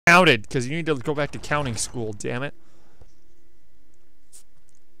counted, because you need to go back to counting school, damn it.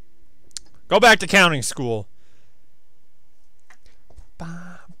 Go back to counting school.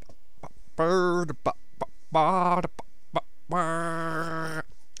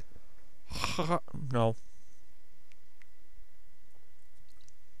 No.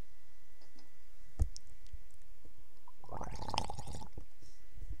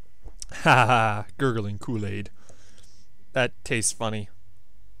 Haha, gurgling Kool-Aid. That tastes funny.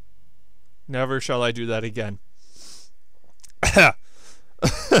 Never shall I do that again.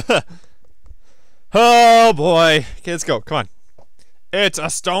 Oh boy. Okay, let's go. Come on. It's a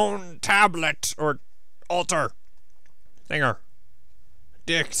stone tablet or altar. Thinger.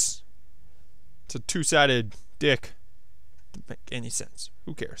 Dicks. It's a two-sided dick. Doesn't make any sense.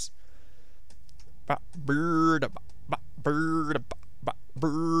 Who cares? Bird. Bird.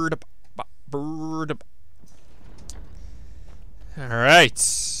 Bird. Bird. Alright.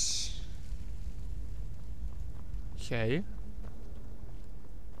 Okay.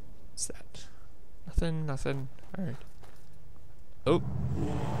 What's that? Nothing, nothing. Alright. Oh.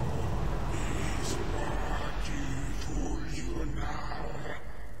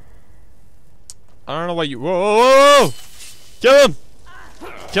 I don't know why you. Whoa, whoa, whoa! Kill him!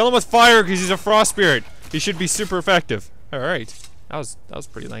 Kill him with fire because he's a frost spirit. He should be super effective. Alright. That was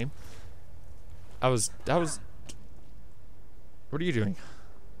pretty lame. That was. What are you doing?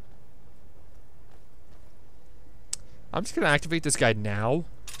 I'm just gonna activate this guy now.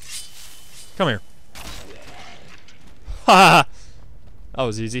 Come here. Ha! That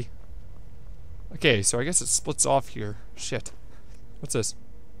was easy. Okay, so I guess it splits off here. Shit. What's this?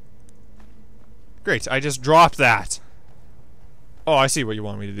 Great, I just dropped that. Oh, I see what you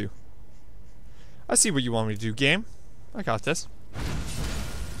want me to do. I see what you want me to do, game. I got this.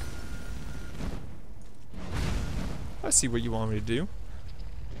 I see what you want me to do.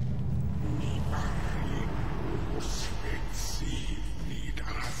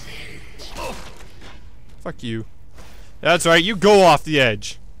 Fuck you. That's right, you go off the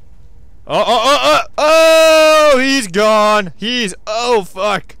edge. Oh, he's gone. Oh,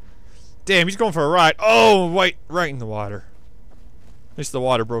 fuck. Damn, he's going for a ride. Oh, wait, right in the water. At least the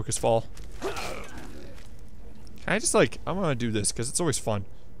water broke his fall. Can I just, like, I'm gonna do this, because it's always fun.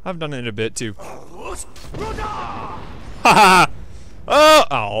 I've done it in a bit, too. Haha! Oh!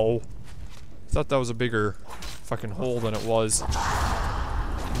 Ow. I thought that was a bigger fucking hole than it was.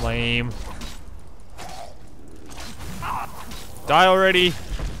 Lame. Die already!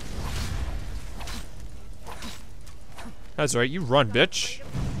 That's right, you run, bitch.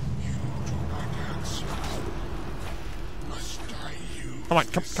 Come on,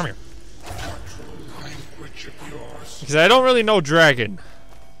 come here. Because I don't really know dragon.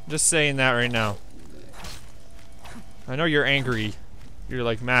 Just saying that right now. I know you're angry. You're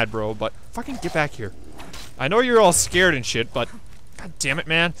like mad, bro, but fucking get back here. I know you're all scared and shit, but god damn it,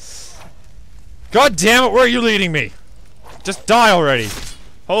 man. God damn it, where are you leading me? Just die already.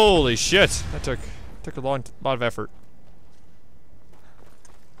 Holy shit. That took a lot of effort.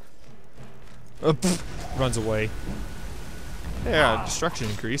 Runs away. Yeah, destruction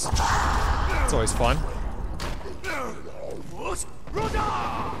increase. It's always fun.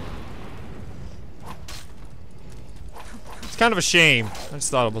 It's kind of a shame. I just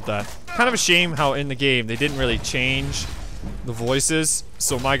thought about that. Kind of a shame how in the game they didn't really change the voices,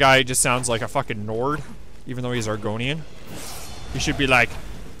 so my guy just sounds like a fucking Nord, even though he's Argonian. He should be like,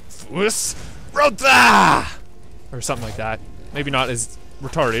 Fus Rota! Or something like that. Maybe not as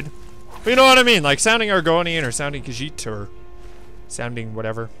retarded. But you know what I mean, like sounding Argonian or sounding Khajiit or sounding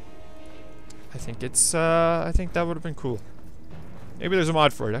whatever. I think it's, I think that would have been cool. Maybe there's a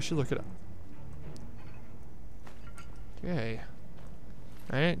mod for it, I should look it up. Okay.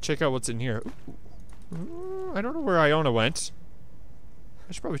 Alright, check out what's in here. Ooh, I don't know where Iona went.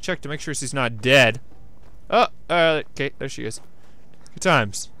 I should probably check to make sure she's not dead. Oh, okay, there she is. Good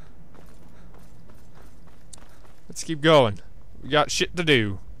times. Let's keep going. We got shit to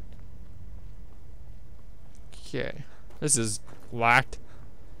do. Okay. This is whacked.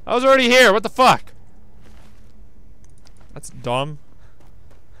 I was already here, what the fuck? That's dumb.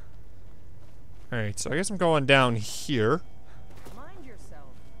 Alright, so I guess I'm going down here. Mind yourself.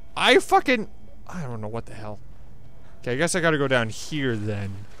 I don't know what the hell. Okay, I guess I gotta go down here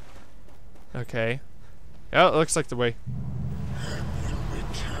then. Okay. Yeah, it looks like the way. Have you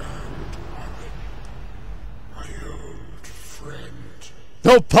returned, my old friend?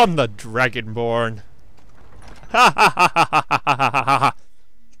 Nope, I'm the Dragonborn. Ha ha ha ha ha ha ha ha ha.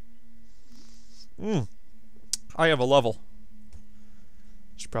 I have a level.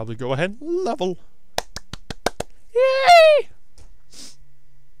 Should probably go ahead and level. Yay!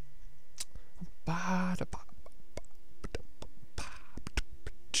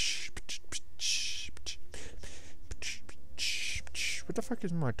 What the fuck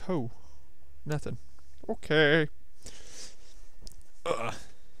is my toe? Nothing. Okay.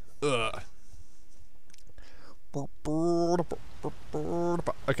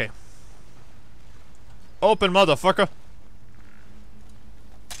 Okay. Open, motherfucker.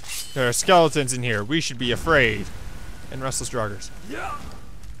 There are skeletons in here. We should be afraid. And restless joggers. Yeah.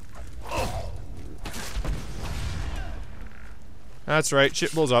 That's right.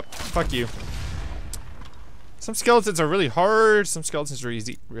 Shit blows up. Fuck you. Some skeletons are really hard. Some skeletons are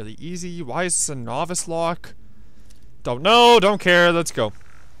easy. Really easy. Why is this a novice lock? Don't know. Don't care. Let's go.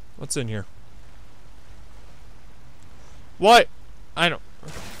 What's in here? What? I don't.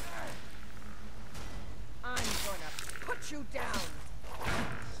 I'm gonna put you down.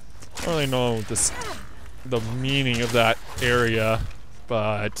 I don't really know the meaning of that area,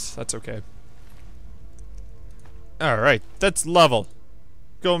 but that's okay. Alright, that's level.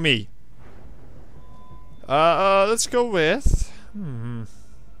 Go me. Let's go with...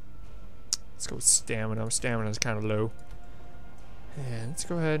 Let's go with stamina. Stamina's kind of low. And let's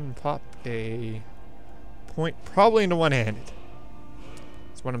go ahead and pop a point, probably into one-handed.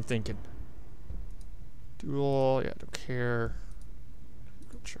 That's what I'm thinking. Dual, yeah, don't care.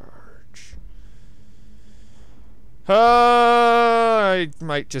 Charge. I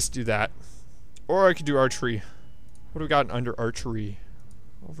might just do that. Or I could do archery. What do we got under archery?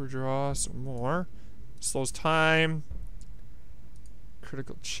 Overdraw some more. Slows time.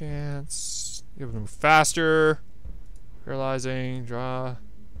 Critical chance. You able to move faster. Paralyzing. Draw.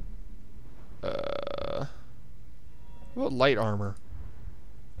 What about light armor?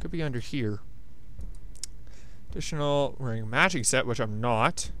 Could be under here. Additional, wearing a matching set, which I'm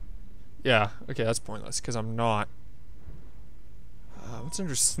not. Yeah, okay, that's pointless, because I'm not. What's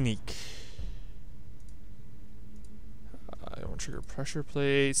under sneak? I don't trigger pressure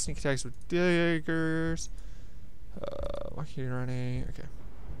plate. Sneak attacks with daggers. Walking and running. Okay.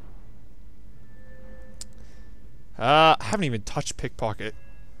 I haven't even touched pickpocket.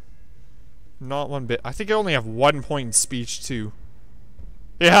 Not one bit. I think I only have 1 point in speech, too.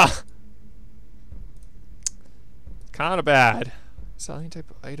 Yeah. Kind of bad. Selling type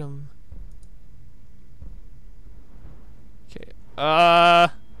of item. Okay.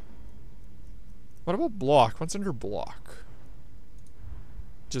 What about block? What's under block?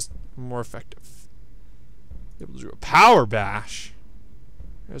 Just more effective. Able to do a power bash.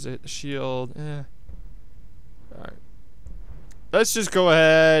 There's a shield. Alright. Let's just go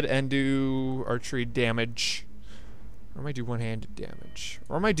ahead and do archery damage. Or I might do one-handed damage.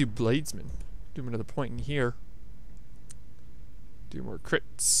 Or I might do bladesman. Do another point in here. Do more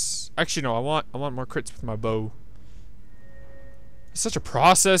crits. Actually, no, I want more crits with my bow. It's such a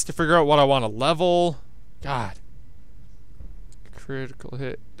process to figure out what I want to level. God. Critical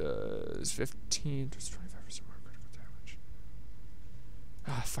hit does 15, does 25% more critical damage.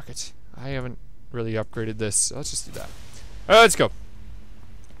 Ah, fuck it. I haven't really upgraded this, so let's just do that. Let's go.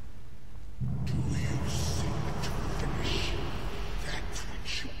 Do you seek to finish that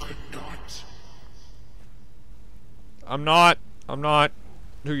which you could not? I'm not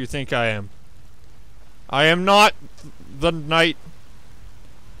who you think I am. I am not the knight.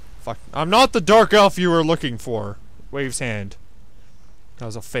 Fuck. I'm not the dark elf you were looking for. Waves hand. That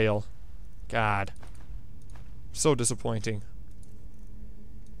was a fail. God. So disappointing.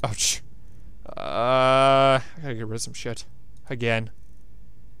 Ouch. I gotta get rid of some shit. Again.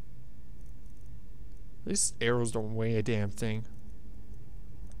 These arrows don't weigh a damn thing.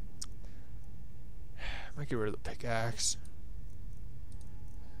 Might get rid of the pickaxe.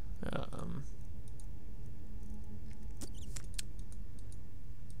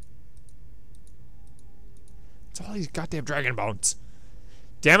 It's all these goddamn dragon bones.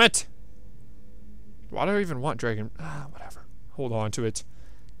 Damn it! Why do I even want dragon? Whatever. Hold on to it.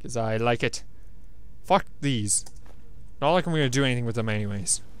 Because I like it. Fuck these. Not like I'm gonna do anything with them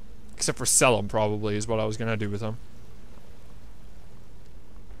anyways. Except for sell them, probably, is what I was gonna do with them.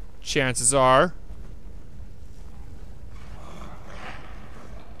 Chances are...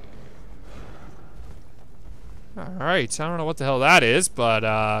 Alright, I don't know what the hell that is, but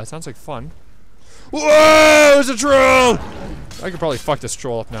it sounds like fun. Whoa! It's a troll! I could probably fuck this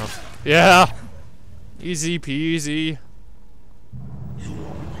troll up now. Yeah! Easy peasy.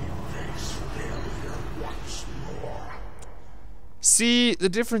 See, the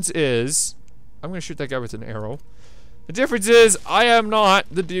difference is... I'm gonna shoot that guy with an arrow. The difference is, I am not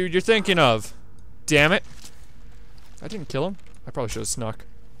the dude you're thinking of. Damn it. I didn't kill him. I probably should have snuck.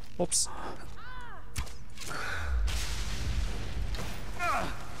 Whoops.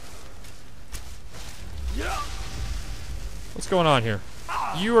 What's going on here?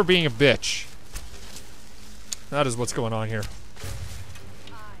 You are being a bitch. That is what's going on here.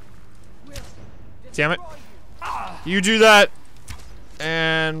 Damn it. You do that,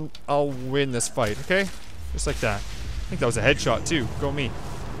 and I'll win this fight, okay? Just like that. I think that was a headshot, too. Go me.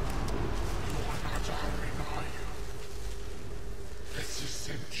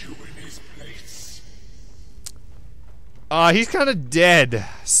 He's kind of dead.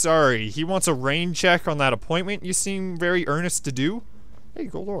 Sorry. He wants a rain check on that appointment you seem very earnest to do. Hey,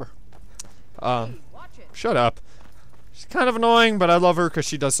 gold ore. Shut up. She's kind of annoying, but I love her because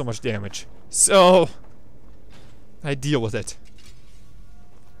she does so much damage. So, I deal with it.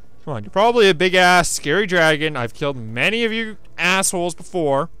 Come on, you're probably a big-ass, scary dragon. I've killed many of you assholes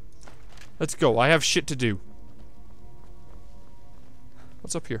before. Let's go. I have shit to do.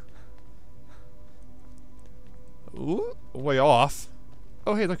 What's up here? Ooh, way off.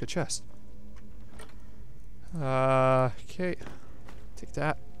 Oh, hey, look, a chest. Okay. Take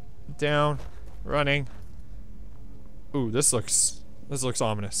that. Down. Running. Ooh, this looks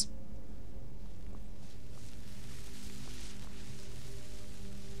ominous.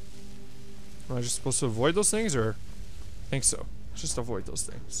 Am I just supposed to avoid those things, or? I think so. Just avoid those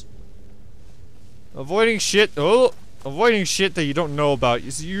things. Avoiding shit. Oh! Avoiding shit that you don't know about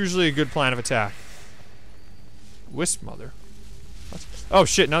is usually a good plan of attack. Wisp mother. What? Oh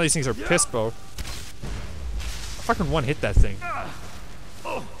shit, now these things are piss bow. I fucking one hit that thing.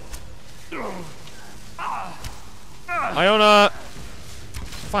 Iona!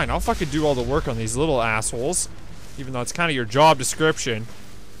 Fine, I'll fucking do all the work on these little assholes. Even though it's kind of your job description.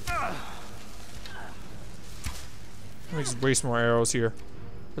 Let me just waste more arrows here.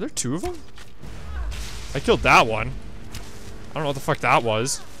 Are there two of them? I killed that one. I don't know what the fuck that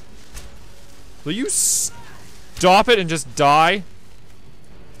was. Will you stop it and just die?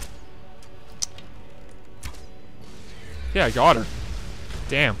 Yeah, I got her.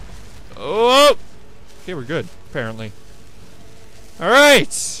 Damn. Oh! Okay, we're good, apparently.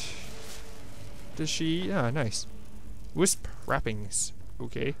 Alright! Does she... Ah, nice. Wisp wrappings.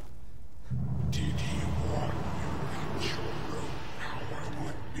 Okay. Did he warn you that your power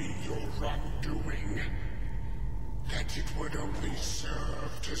would be your undoing? That it would only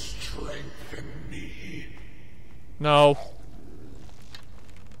serve to strengthen me? No.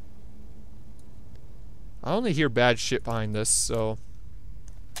 I only hear bad shit behind this, so...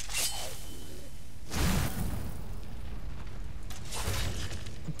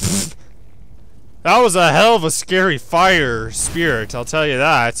 That was a hell of a scary fire spirit, I'll tell you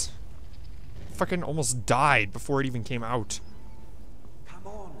that. Fucking almost died before it even came out. Come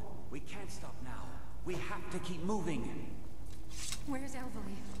on, we can't stop now. We have to keep moving. Where's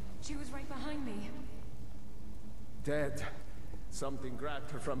Elvely? She was right behind me. Dead. Something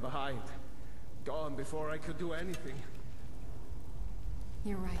grabbed her from behind. Gone before I could do anything.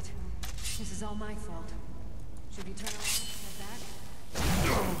 You're right. This is all my fault. Should we turn around and head back?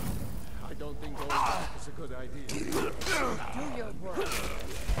 I don't think going back is a good idea. Do your work.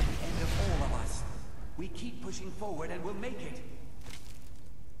 End of all of us. We keep pushing forward and we'll make it.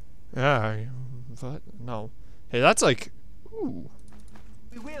 Yeah, what? No. Hey, that's like... Ooh.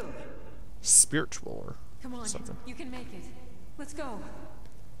 We will. Spiritual or Come on, something. you can make it. Let's go.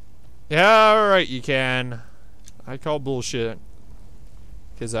 Yeah, alright, you can. I call bullshit.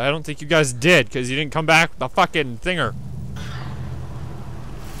 Because I don't think you guys did, because you didn't come back with the fucking thinger.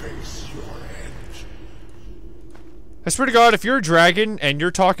 Face your end. I swear to God, if you're a dragon and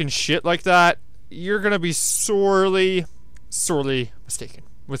you're talking shit like that, you're gonna be sorely, sorely mistaken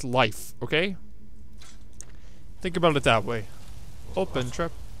with life, okay? Think about it that way. Open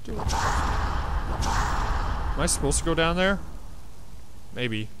trap door. Am I supposed to go down there?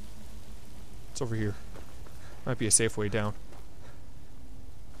 Maybe. It's over here. Might be a safe way down.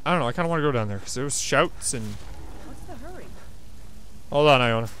 I don't know, I kinda wanna go down there, because there was shouts and... What's the hurry? Hold on,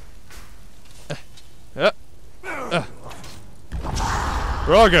 Iona.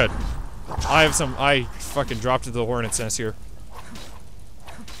 We're all good. I fucking dropped into the hornet's nest here.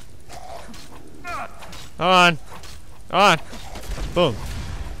 On. On. Boom.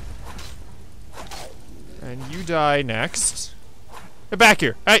 And you die next. Get back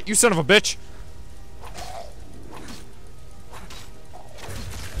here. Hey, you son of a bitch.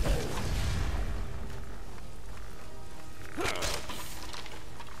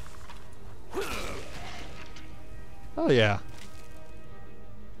 Oh yeah.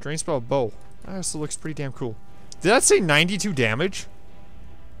 Drain spell bow. That also looks pretty damn cool. Did that say 92 damage?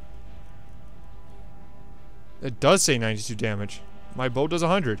 It does say 92 damage. My bow does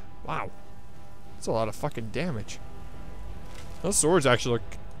 100. Wow. That's a lot of fucking damage. Those swords actually look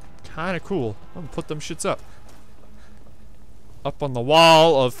kind of cool. I'm gonna put them shits up. up on the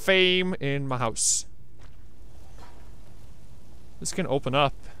wall of fame in my house. This can open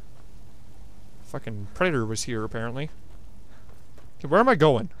up. Fucking predator was here apparently. Okay, where am I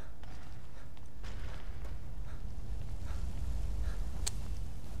going?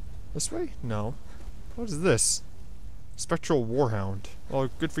 This way? No. What is this? Spectral Warhound. Well,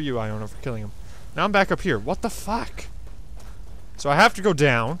 good for you, Iona, for killing him. Now I'm back up here. What the fuck? So I have to go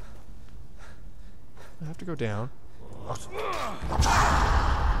down. I have to go down.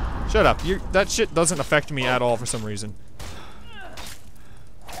 Shut up. That shit doesn't affect me at all for some reason.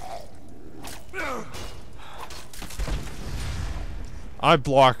 I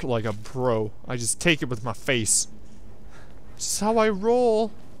block like a pro. I just take it with my face. This is how I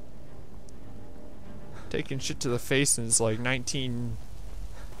roll. Taking shit to the face since like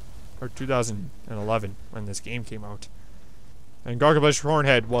 2011 when this game came out. And Goglabesh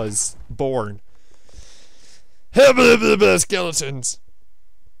Hornhead was born. Skeletons.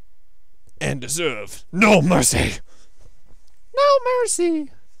 And deserve no mercy. No mercy.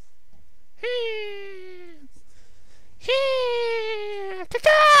 Caca!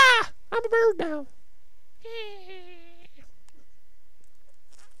 I'm a bird now.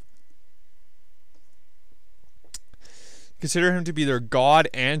 Consider him to be their god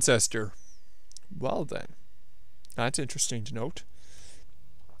ancestor. Well then. That's interesting to note.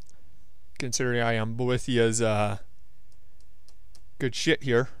 Considering I am Boethia's good shit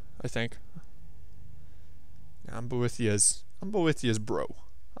here, I think. I'm Boethia's bro.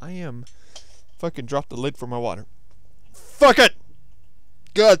 I am fucking drop the lid for my water. Fuck it!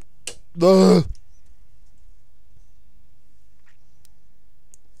 God. Ugh.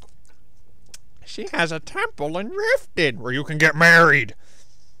 She has a temple in Riften where you can get married.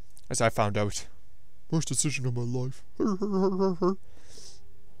 As I found out. Worst decision of my life. Look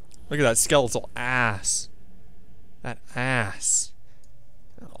at that skeletal ass. That ass.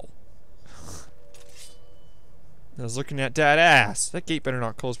 Oh. I was looking at that ass. That gate better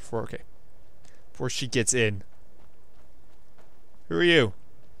not close before, okay. Before she gets in. Who are you?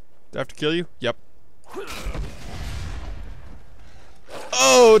 Do I have to kill you? Yep.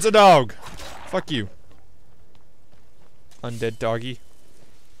 Oh, it's a dog. Fuck you. Undead doggy.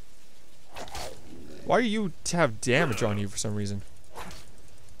 Why are you to have damage on you for some reason?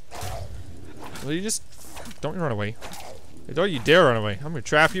 Well, you just... Don't run away. Don't you dare run away. I'm gonna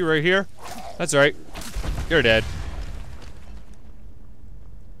trap you right here. That's right. You're dead.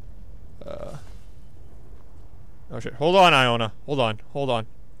 Oh shit. Hold on, Iona. Hold on. Hold on.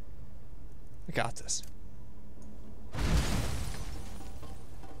 I got this.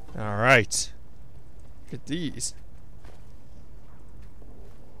 Alright. Look at these.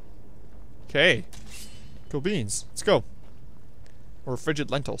 Okay. Go beans. Let's go. Or frigid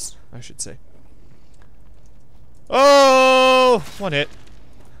lentils, I should say. Oh! One hit.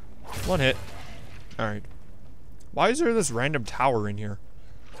 One hit. Alright. Why is there this random tower in here?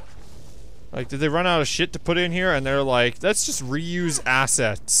 Like, did they run out of shit to put in here? And they're like, let's just reuse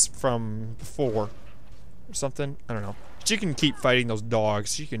assets from before. Or something. I don't know. She can keep fighting those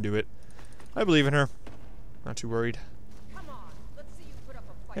dogs. She can do it. I believe in her. Not too worried. Come on, let's see you put up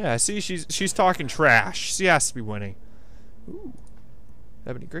a fight. Yeah, see, she's talking trash. She has to be winning. Ooh.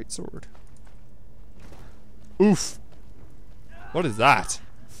 Ebony greatsword. Oof. What is that?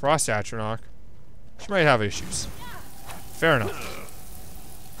 Frost Atronach. She might have issues. Fair enough.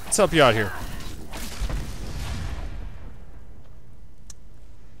 Let's help you out here.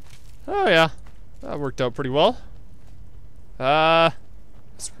 Oh yeah. That worked out pretty well.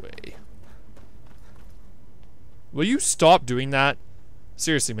 This way. Will you stop doing that?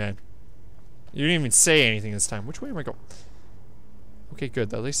 Seriously, man. You didn't even say anything this time. Which way am I going? Okay,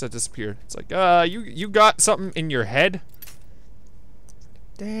 good. At least that disappeared. It's like, you got something in your head?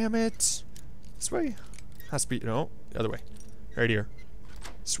 Damn it. This way? Has to be, no, the other way. Right here.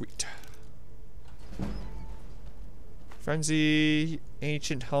 Sweet. Frenzy,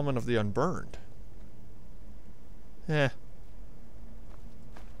 ancient helmet of the unburned. Eh.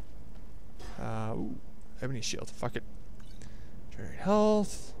 Ooh, ebony shield. Fuck it. Generate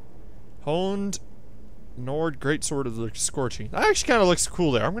health. Honed Nord greatsword of the scorching. That actually kind of looks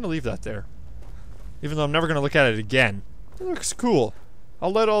cool there. I'm gonna leave that there, even though I'm never gonna look at it again. It looks cool.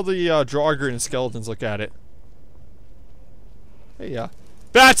 I'll let all the Draugr and skeletons look at it. Hey,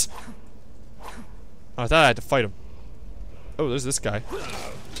 Bat! Oh, I thought I had to fight him. Oh, there's this guy.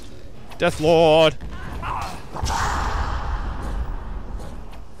 Death Lord!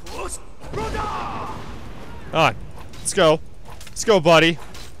 Come on. Let's go. Let's go, buddy.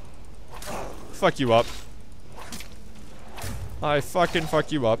 Fuck you up. I fucking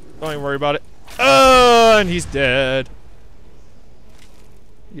fuck you up. Don't even worry about it. Oh, and he's dead.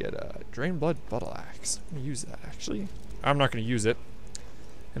 You get a Drain Blood Battle Axe. I'm gonna use that, actually. I'm not gonna use it.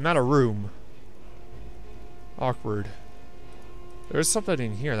 I'm out of room. Awkward. There's something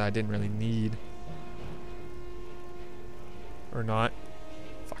in here that I didn't really need. Or not.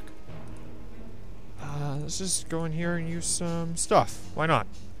 Fuck. Let's just go in here and use some stuff. Why not?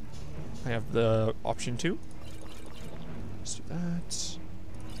 I have the option to. Let's do that.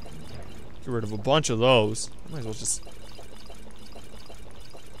 Get rid of a bunch of those. I might as well just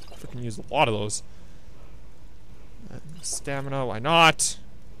freaking use a lot of those. And stamina, why not?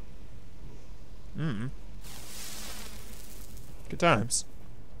 Good times.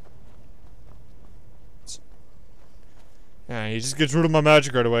 Yeah, he just gets rid of my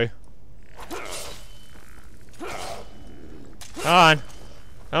magic right away. Come on.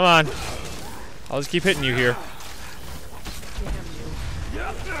 Come on. I'll just keep hitting you here.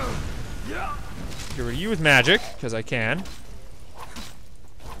 Get rid of you with magic, because I can.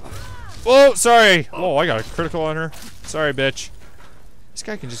 Whoa, sorry. Whoa, I got a critical on her. Sorry, bitch. This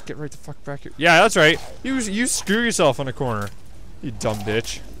guy can just get right the fuck back here. Yeah, that's right. You screw yourself on the corner. You dumb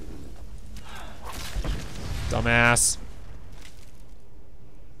bitch. Dumbass.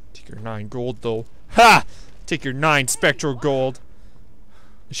 Take your 9 gold, though. Ha! Take your 9 spectral gold.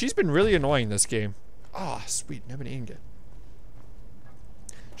 She's been really annoying this game. Ah, sweet. Nebon ingot.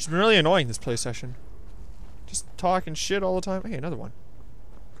 She's been really annoying this play session. Just talking shit all the time. Hey, another one.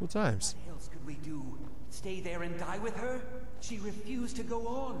 Cool times. What else could we do? Stay there and die with her? She refused to go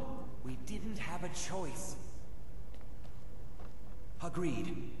on. We didn't have a choice.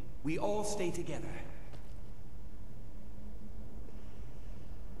 Agreed. We all stay together.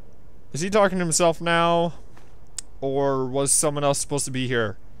 Is he talking to himself now? Or was someone else supposed to be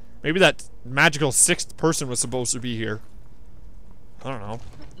here? Maybe that magical 6th person was supposed to be here. I don't know.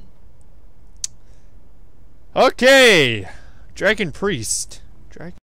 Okay. Dragon Priest. Dragon